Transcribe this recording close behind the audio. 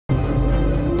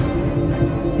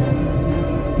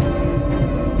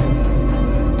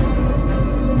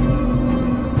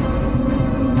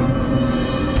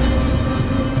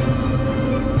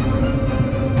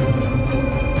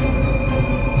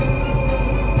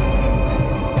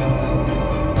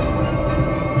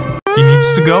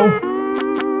episodes to go.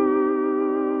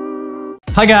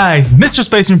 Hi guys,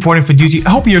 MrSpaceman reporting for duty. I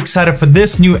hope you're excited for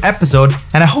this new episode,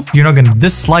 and I hope you're not gonna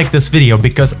dislike this video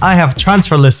because I have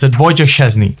transfer listed Wojciech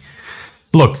Szczęsny.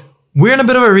 Look, we're in a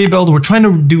bit of a rebuild. We're trying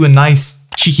to do a nice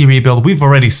cheeky rebuild. We've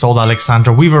already sold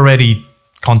Alexandra. We've already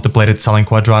contemplated selling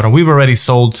Quadrado. We've already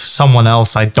sold someone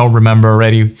else. I don't remember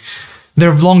already.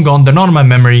 They're long gone. They're not in my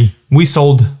memory. We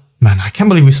sold... Man, I can't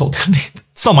believe we sold...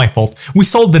 It's not my fault. We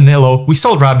sold Danilo. We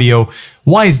sold Rabiot.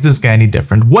 Why is this guy any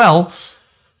different? Well...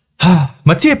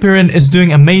 Mattia Pirin is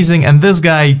doing amazing, and this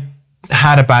guy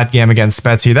had a bad game against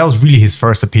Spezia. That was really his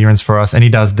first appearance for us, and he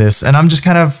does this, and I'm just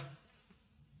kind of...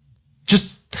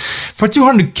 Just... For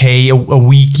 200k a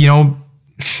week, you know,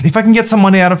 if I can get some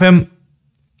money out of him,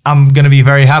 I'm gonna be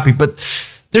very happy, but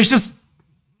there's just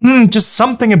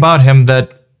something about him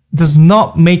that does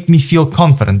not make me feel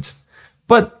confident.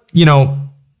 But, you know,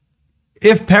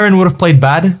 if Pirin would have played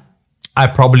bad, I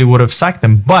probably would have sacked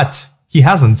him, but... He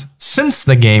hasn't. Since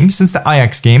the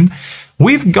Ajax game,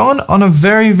 we've gone on a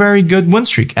very, very good win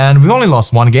streak. And we've only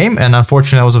lost one game, and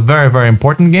unfortunately it was a very, very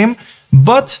important game.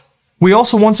 But we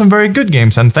also won some very good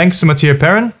games, and thanks to Mattia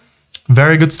Pirin,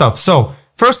 very good stuff. So,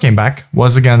 first game back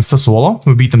was against Sassuolo.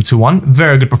 We beat them 2-1.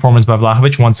 Very good performance by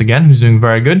Vlahovic once again, who's doing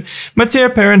very good. Mattia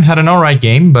Pirin had an alright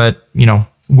game, but, you know,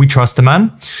 we trust the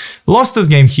man. Lost this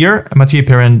game here. Mattia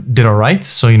Pirin did alright,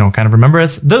 so, you know, kind of remember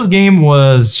it. This game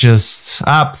was just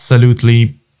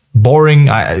absolutely boring.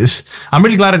 I'm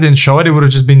really glad I didn't show it. It would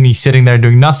have just been me sitting there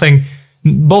doing nothing.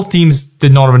 Both teams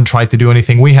did not even try to do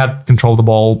anything. We had control of the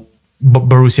ball, but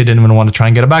Borussia didn't even want to try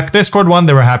and get it back. They scored one.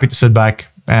 They were happy to sit back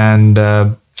and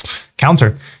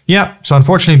counter. Yeah, so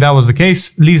unfortunately that was the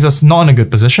case. Leaves us not in a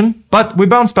good position, but we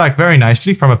bounced back very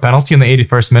nicely from a penalty in the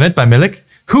 81st minute by Milik,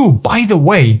 who, by the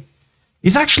way,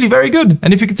 is actually very good.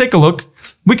 And if you could take a look,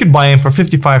 we could buy him for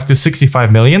 55 to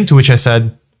 65 million, to which I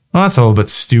said, well, that's a little bit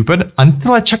stupid,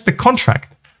 until I checked the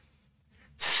contract.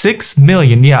 6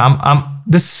 million. Yeah, I'm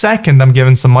the second I'm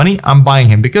given some money, I'm buying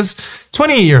him, because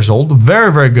 28 years old,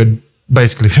 very, very good,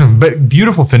 basically,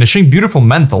 beautiful finishing, beautiful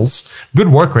mentals, good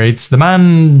work rates. The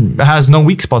man has no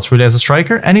weak spots really as a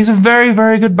striker, and he's a very,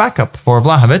 very good backup for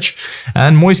Vlahovic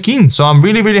and Moise Kean. So I'm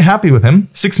really, really happy with him.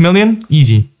 6 million,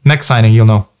 easy. Next signing, you'll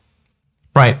know.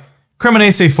 Right,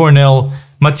 Cremonese 4-0.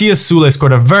 Matthias Sule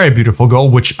scored a very beautiful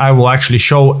goal, which I will actually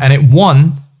show, and it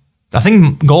won, I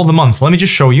think, goal of the month. Let me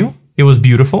just show you. It was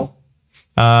beautiful.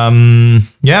 Yeah,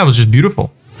 it was just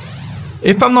beautiful.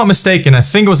 If I'm not mistaken, I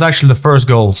think it was actually the first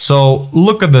goal. So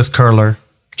look at this curler.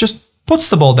 Just puts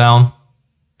the ball down,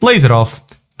 lays it off.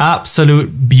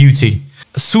 Absolute beauty.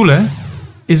 Sule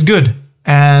is good,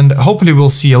 and hopefully we'll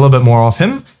see a little bit more of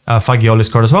him. Fagioli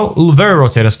scored as well. Very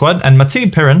rotated squad. And Mattia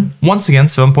Pirin, once again,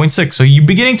 7.6. So you're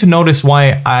beginning to notice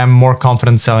why I'm more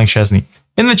confident selling Szczęsny.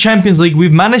 In the Champions League,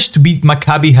 we've managed to beat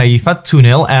Maccabi Haifa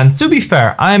 2-0. And to be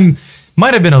fair,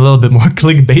 might have been a little bit more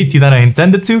clickbaity than I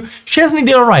intended to. Szczęsny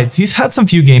did alright. He's had some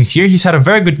few games here. He's had a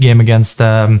very good game against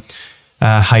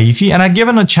Haifa. And I've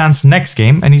given him a chance next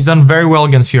game. And he's done very well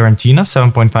against Fiorentina.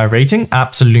 7.5 rating.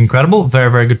 Absolutely incredible.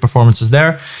 Very, very good performances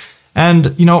there.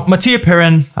 And, you know, Mattia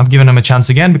Pirin, I've given him a chance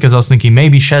again because I was thinking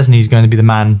maybe Szczęsny is going to be the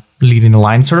man leading the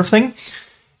line sort of thing.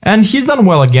 And he's done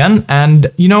well again.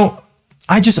 And, you know,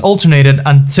 I just alternated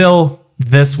until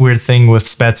this weird thing with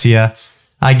Spezia.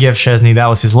 I gave Szczęsny, that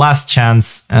was his last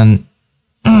chance. And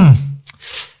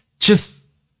just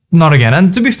not again.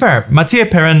 And to be fair, Mattia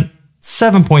Pirin,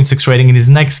 7.6 rating in his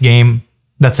next game.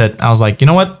 That's it. I was like, you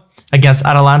know what? Against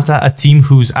Atalanta, a team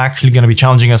who's actually going to be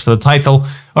challenging us for the title,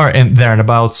 or in there and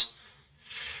abouts.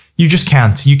 You just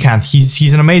can't. You can't.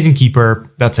 He's an amazing keeper.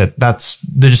 That's it. That's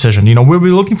the decision. You know, we'll be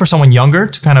looking for someone younger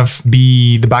to kind of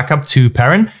be the backup to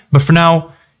Pirin. But for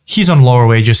now, he's on lower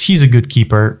wages. He's a good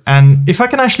keeper. And if I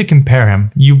can actually compare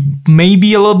him, you may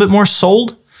be a little bit more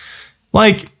sold.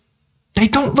 Like, they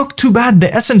don't look too bad.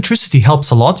 The eccentricity helps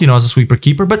a lot, you know, as a sweeper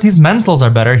keeper. But his mentals are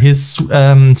better. His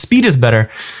speed is better.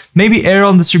 Maybe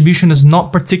aerial distribution is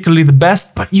not particularly the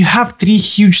best. But you have 3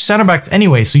 huge center backs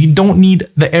anyway. So you don't need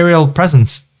the aerial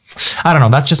presence. I don't know,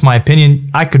 that's just my opinion.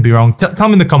 I could be wrong. Tell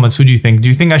me in the comments, who do you think? Do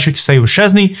you think I should stay with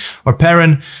Szczęsny or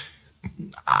Pirin?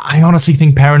 I honestly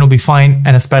think Pirin will be fine,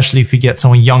 and especially if we get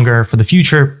someone younger for the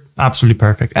future, absolutely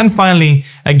perfect. And finally,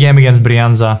 a game against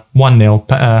Brianza, 1-0.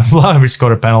 Vlahovic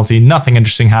scored a penalty, nothing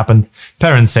interesting happened.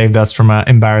 Pirin saved us from an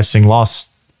embarrassing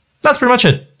loss. That's pretty much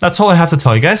it. That's all I have to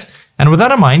tell you guys. And with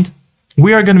that in mind,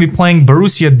 we are going to be playing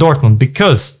Borussia Dortmund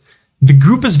because the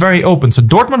group is very open. So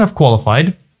Dortmund have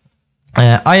qualified.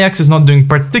 Ajax is not doing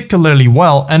particularly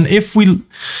well, and if we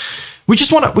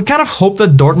kind of hope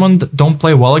that Dortmund don't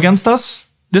play well against us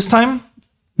this time,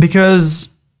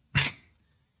 because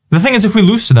The thing is, if we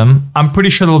lose to them, I'm pretty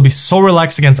sure they'll be so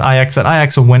relaxed against Ajax that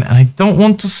Ajax will win, and I don't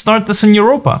want to start this in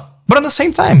Europa. But at the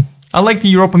same time, I like the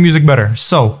Europa music better,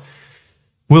 so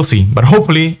we'll see. But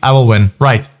hopefully, I will win.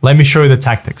 Right, let me show you the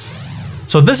tactics.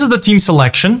 So this is the team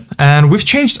selection, and we've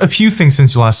changed a few things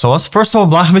since you last saw us. First of all,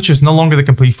 Vlahovic is no longer the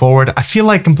complete forward. I feel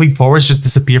like complete forwards just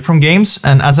disappear from games,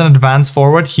 and as an advanced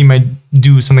forward, he might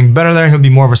do something better there. He'll be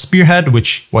more of a spearhead,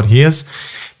 which what he is.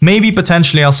 Maybe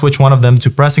potentially I'll switch one of them to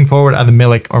pressing forward, either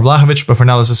Milik or Vlahovic, but for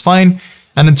now this is fine.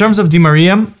 And in terms of Di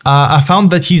Maria, I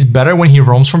found that he's better when he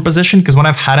roams from position, because when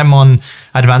I've had him on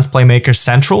advanced playmaker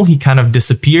central, he kind of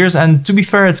disappears. And to be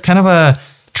fair, it's kind of a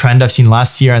trend I've seen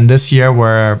last year and this year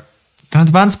where the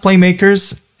advanced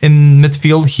playmakers in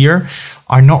midfield here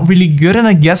are not really good. And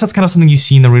I guess that's kind of something you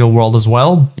see in the real world as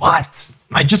well. But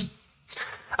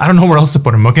I don't know where else to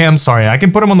put him, okay? I'm sorry. I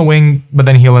can put him on the wing, but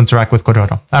then he'll interact with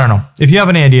Cuadrado. I don't know. If you have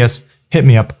any ideas, hit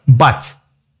me up. But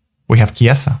we have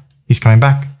Chiesa. He's coming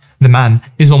back. The man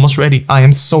is almost ready. I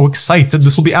am so excited.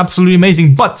 This will be absolutely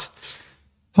amazing. But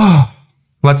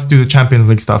let's do the Champions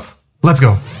League stuff. Let's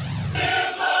go.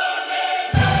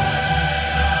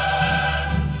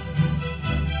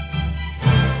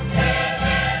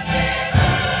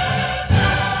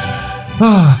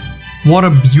 What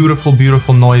a beautiful,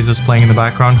 beautiful noise is playing in the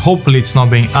background. Hopefully it's not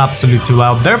being absolutely too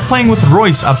loud. They're playing with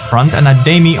Royce up front and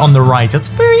Ademi on the right. That's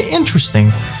very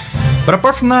interesting. But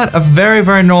apart from that, a very,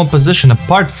 very normal position.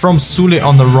 Apart from Sule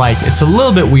on the right, it's a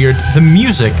little bit weird. The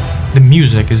music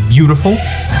is beautiful.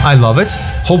 I love it.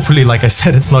 Hopefully, like I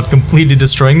said, it's not completely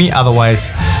destroying me.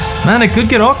 Otherwise, man, it could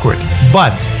get awkward.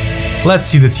 But let's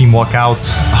see the team walk out.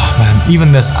 Oh man,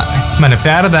 even this, man, if they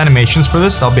added the animations for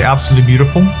this, that'll be absolutely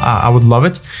beautiful. I would love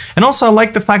it. And also I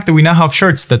like the fact that we now have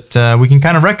shirts that we can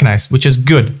kind of recognize, which is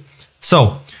good.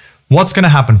 So what's going to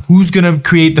happen? Who's going to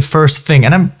create the first thing?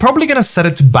 And I'm probably going to set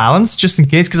it to balance just in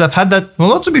case, because I've had that. Well,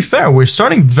 not to be fair, we're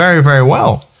starting very, very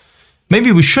well.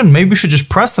 Maybe we shouldn't. Maybe we should just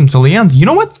press them till the end. You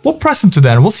know what? We'll press them to the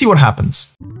end. We'll see what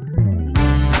happens.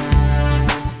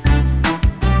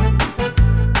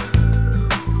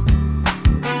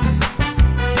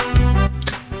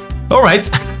 All right.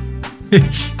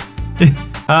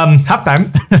 Halftime.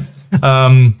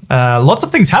 Lots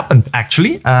of things happened,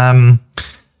 actually.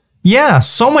 Yeah,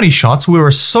 so many shots. We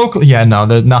were so close. Yeah, no,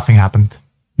 nothing happened.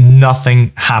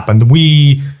 Nothing happened.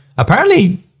 We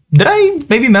apparently... Did I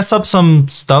maybe mess up some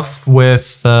stuff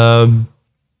with... I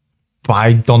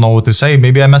don't know what to say.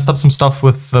 Maybe I messed up some stuff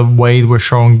with the way we're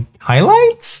showing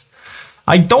highlights?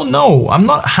 I don't know. I'm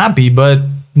not happy, but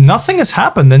nothing has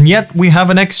happened. And yet we have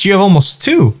an XG of almost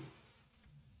 2.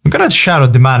 I'm gonna shadow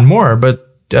demand more, but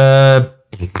I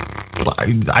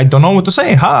don't know what to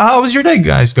say. How is your day,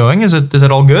 guys, going? Is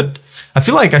it all good? I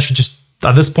feel like I should just,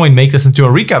 at this point, make this into a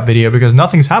recap video because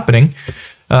nothing's happening.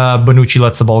 Bonucci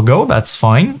lets the ball go. That's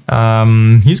fine.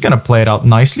 He's gonna play it out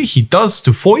nicely. He does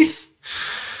to Foyth.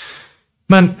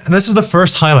 Man, this is the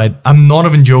first highlight. I'm not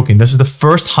even joking. This is the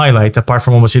first highlight, apart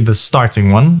from obviously the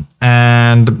starting one.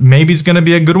 And maybe it's going to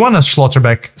be a good one as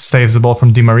Schlotterbeck saves the ball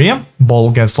from Di Maria.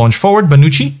 Ball gets launched forward.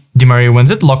 Bonucci. Di Maria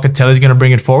wins it. Locatelli is going to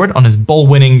bring it forward on his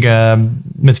ball-winning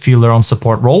midfielder on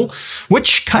support role.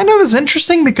 Which kind of is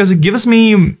interesting because it gives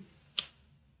me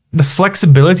the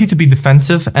flexibility to be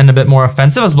defensive and a bit more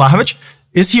offensive as Vlahovic.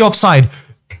 Is he offside?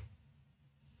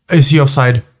 Is he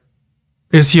offside?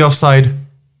 Is he offside?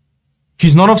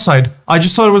 He's not offside. I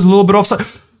just thought it was a little bit offside.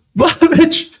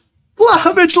 Vlahovic!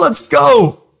 Vlahovic, let's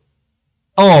go!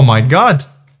 Oh my god.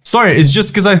 Sorry, it's just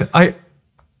because I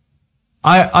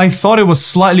thought it was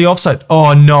slightly offside.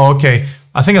 Oh no, okay.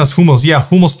 I think it was Hummels. Yeah,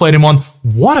 Hummels played him on.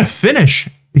 What a finish!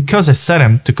 Because I set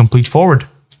him to complete forward.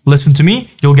 Listen to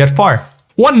me, you'll get far.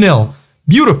 1-0.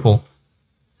 Beautiful.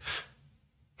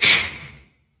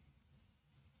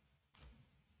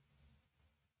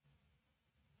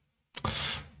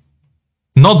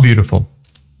 Not beautiful.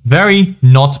 Very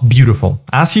not beautiful.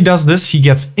 As he does this, he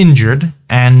gets injured,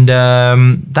 and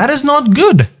that is not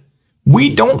good.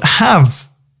 We don't have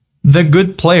the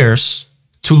good players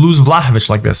to lose Vlahovic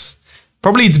like this.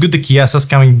 Probably it's good that Chiesa's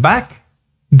coming back.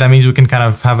 That means we can kind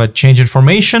of have a change in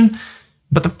formation.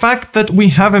 But the fact that we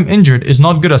have him injured is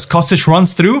not good as Kostic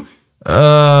runs through.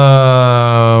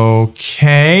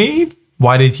 Okay.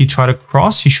 Why did he try to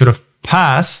cross? He should have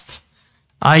passed.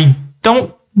 I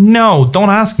don't know. Don't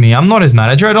ask me. I'm not his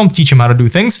manager. I don't teach him how to do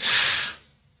things.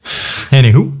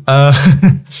 Anywho.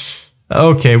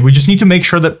 Okay, we just need to make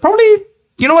sure that probably...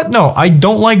 You know what? No, I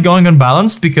don't like going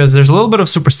unbalanced because there's a little bit of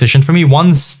superstition for me.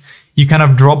 Once you kind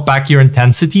of drop back your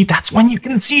intensity, that's when you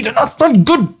concede, and that's not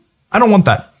good. I don't want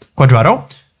that. Cuadrado.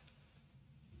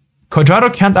 Cuadrado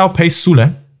can't outpace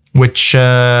Sule. which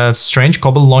strange.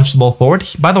 Kobel launched the ball forward.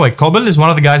 By the way, Kobel is one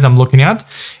of the guys I'm looking at.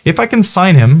 If I can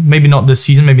sign him, maybe not this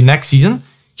season, maybe next season,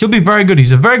 he'll be very good.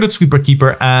 He's a very good sweeper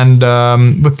keeper and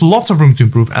with lots of room to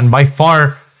improve. And by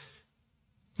far,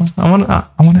 I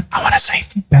wanna say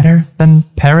better than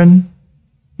Perrin.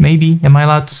 Maybe, am I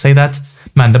allowed to say that?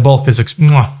 Man, the ball physics.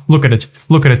 Mwah, look at it.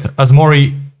 Look at it. As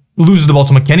Mori loses the ball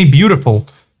to McKennie, beautiful.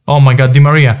 Oh my God, Di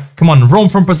Maria, come on, roam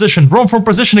from position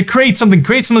to create something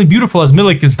beautiful as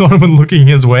Milik is not even looking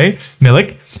his way.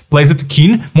 Milik plays it to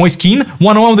Keane, Moise Keane,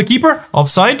 1-on-1 with the keeper,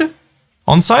 offside,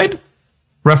 onside.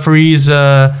 Referee's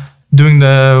doing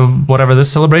the, whatever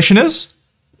this celebration is.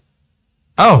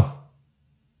 Oh,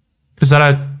 is that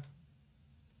a...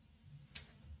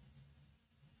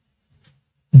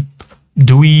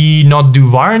 Do we not do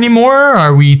VAR anymore?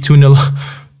 Are we 2-0?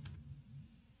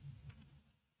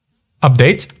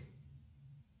 Update.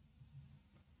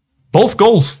 Both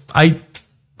goals.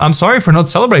 I'm sorry for not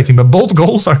celebrating, but both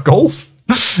goals are goals.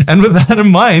 And with that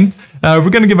in mind, we're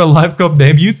going to give a Live Cup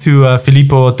debut to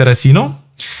Filippo Terracino.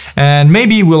 And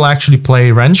maybe we'll actually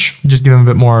play Wrench. Just give him a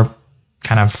bit more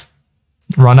kind of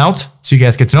run out so you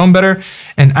guys get to know him better.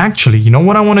 And actually, you know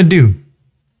what I want to do?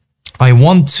 I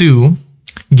want to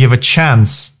give a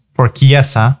chance for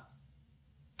Chiesa.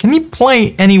 Can he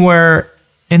play anywhere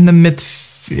in the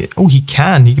midfield? Oh, he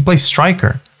can. He can play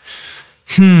striker.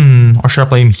 Or should I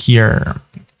play him here?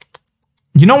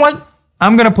 You know what?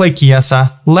 I'm going to play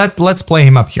Chiesa. Let's play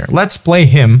him up here. Let's play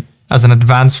him as an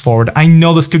advanced forward. I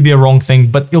know this could be a wrong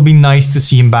thing, but it'll be nice to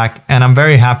see him back. And I'm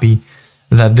very happy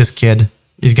that this kid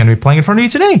is going to be playing in front of you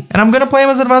today. And I'm going to play him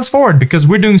as an advanced forward because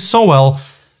we're doing so well.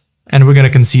 And we're going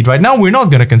to concede right now. We're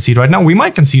not going to concede right now. We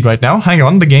might concede right now. Hang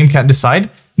on. The game can't decide.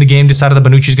 The game decided that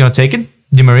Bonucci is going to take it.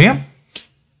 Di Maria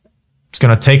is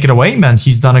going to take it away. Man,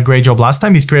 he's done a great job last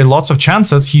time. He's created lots of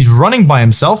chances. He's running by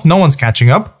himself. No one's catching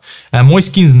up. Moise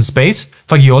Keane's in space.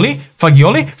 Fagioli.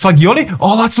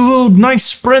 Oh, that's a little nice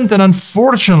sprint. And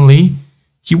unfortunately,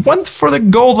 he went for the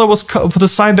goal that was for the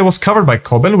side that was covered by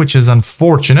Kobel, which is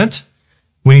unfortunate.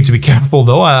 We need to be careful,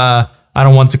 though. I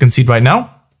don't want to concede right now.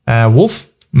 Wolf.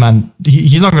 Man,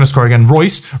 he's not going to score again.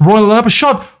 Royce let up a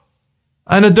shot.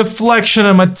 And a deflection,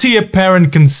 and Mattia Perrin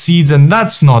concedes, and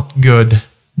that's not good.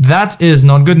 That is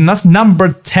not good, and that's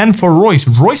number 10 for Royce.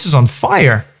 Royce is on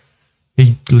fire.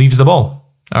 He leaves the ball.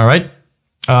 All right.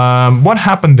 What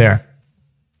happened there?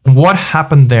 What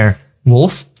happened there?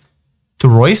 Wolf to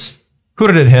Royce. Who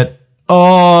did it hit?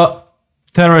 Oh,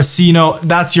 Terracino.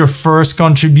 That's your first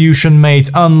contribution, mate.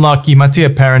 Unlucky. Mattia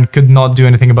Perrin could not do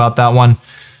anything about that one.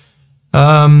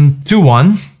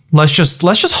 2-1. Let's just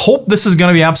hope this is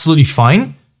gonna be absolutely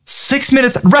fine. 6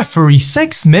 minutes. Referee,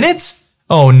 6 minutes?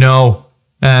 Oh no.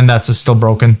 And that's still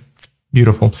broken.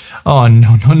 Beautiful. Oh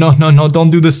no. Don't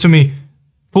do this to me.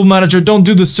 Full manager, don't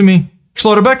do this to me.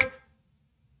 Schlotterbeck.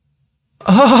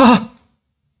 Oh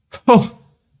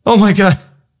my God.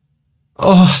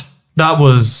 Oh, that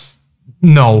was...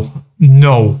 No.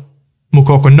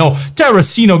 Mukoko, no.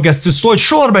 Terracino gets destroyed.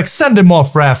 Schlotterbeck, send him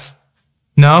off, ref.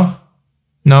 No,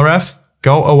 ref.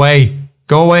 Go away.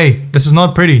 Go away. This is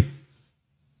not pretty.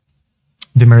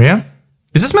 Di Maria?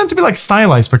 Is this meant to be like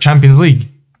stylized for Champions League?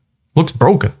 Looks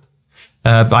broken.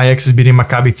 Ajax is beating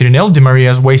Maccabi 3-0. Di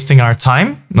Maria is wasting our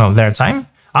time. No, their time.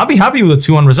 I'll be happy with a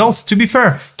 2-1 result. To be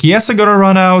fair, Chiesa got to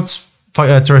run out.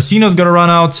 Terracino's got to run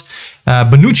out.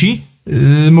 Bonucci.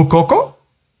 Mukoko.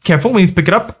 Careful, we need to pick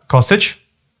it up. Kostic.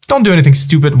 Don't do anything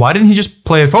stupid. Why didn't he just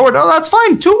play it forward? Oh, that's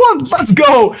fine. 2-1. Let's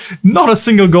go. Not a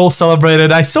single goal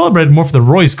celebrated. I celebrated more for the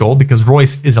Royce goal because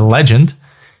Royce is a legend.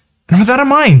 And with that in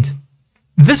mind,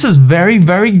 this is very,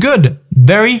 very good.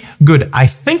 Very good. I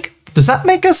think, does that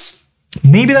make us...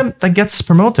 Maybe that gets us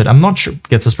promoted. I'm not sure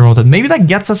gets us promoted. Maybe that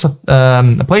gets us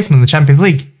a placement in the Champions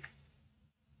League.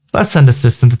 Let's send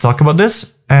assistant to talk about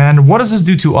this. And what does this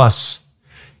do to us?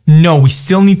 No, we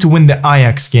still need to win the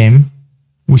Ajax game.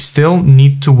 We still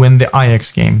need to win the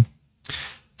Ajax game.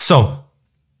 So,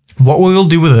 what we will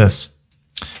do with this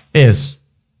is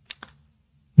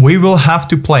we will have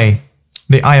to play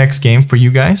the Ajax game for you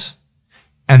guys,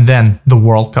 and then the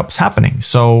World Cup's happening.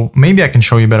 So maybe I can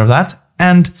show you a bit of that.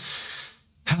 And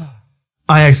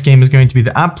Ajax game is going to be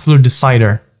the absolute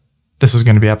decider. This is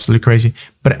going to be absolutely crazy.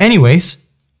 But anyways,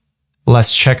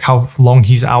 let's check how long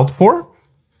he's out for.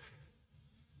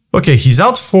 Okay, he's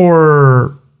out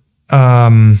for...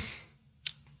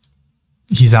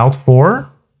 he's out for...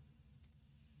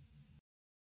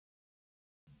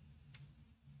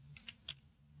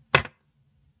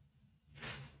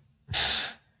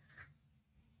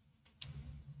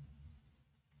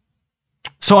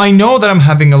 So I know that I'm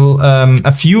having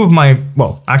a few of my,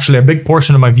 well, actually a big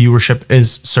portion of my viewership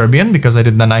is Serbian because I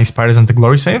did the nice Partizan to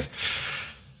Glory save.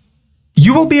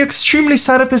 You will be extremely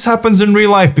sad if this happens in real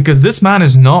life because this man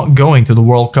is not going to the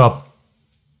World Cup.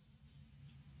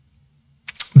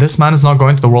 This man is not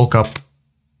going to the World Cup.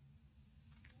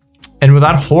 And with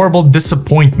that horrible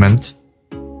disappointment,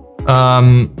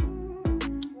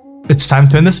 it's time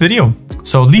to end this video.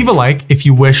 So leave a like if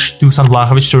you wish Dusan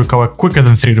Vlahovic to recover quicker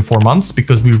than 3 to 4 months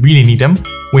because we really need him.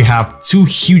 We have 2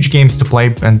 huge games to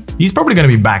play and he's probably going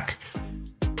to be back.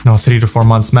 No, 3 to 4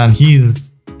 months, man.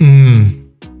 He's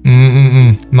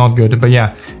not good. But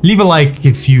yeah, leave a like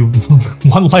if you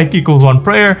 1 like equals 1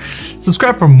 prayer.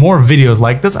 Subscribe for more videos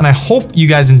like this and I hope you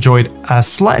guys enjoyed a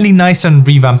slightly nicer and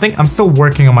revamped thing. I'm still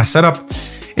working on my setup.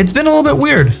 It's been a little bit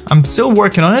weird. I'm still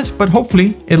working on it, but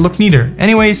hopefully it looked neater.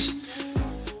 Anyways,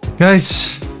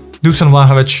 guys, Dusan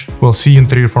Vlahovic, we'll see you in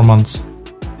 3 to 4 months.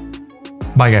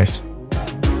 Bye, guys.